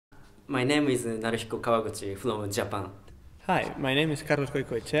My name is Naruhiko Kawaguchi from Japan. Hi, my name is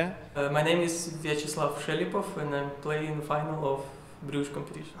Goicoechea. My name is Viacheslav Shelepov and I'm playing the final of Bruges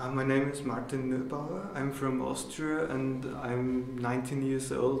competition. My name is Martin Nöbauer. I'm from Austria and I'm 19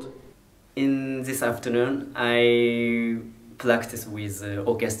 years old. In this afternoon, I practice with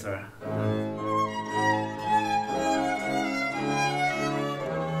orchestra.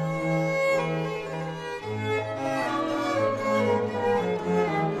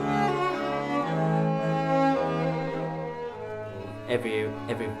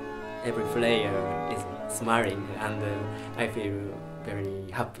 Every player is smiling and I feel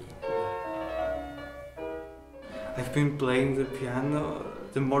very happy. I've been playing the piano,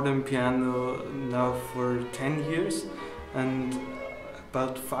 the modern piano, now for 10 years, and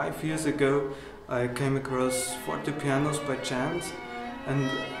about 5 years ago I came across fortepianos by chance, and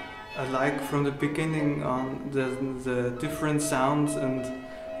I like from the beginning on the different sounds and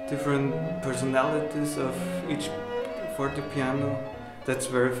different personalities of each fortepiano. That's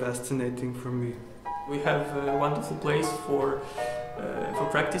very fascinating for me. We have a wonderful place for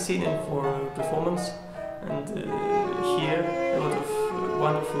practicing and for performance, and here a lot of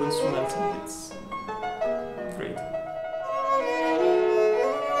wonderful instruments, and it's great.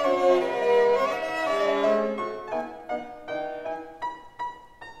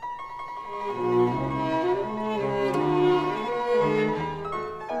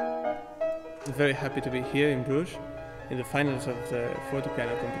 I'm very happy to be here in Bruges in the finals of the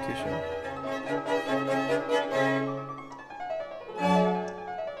fortepiano competition.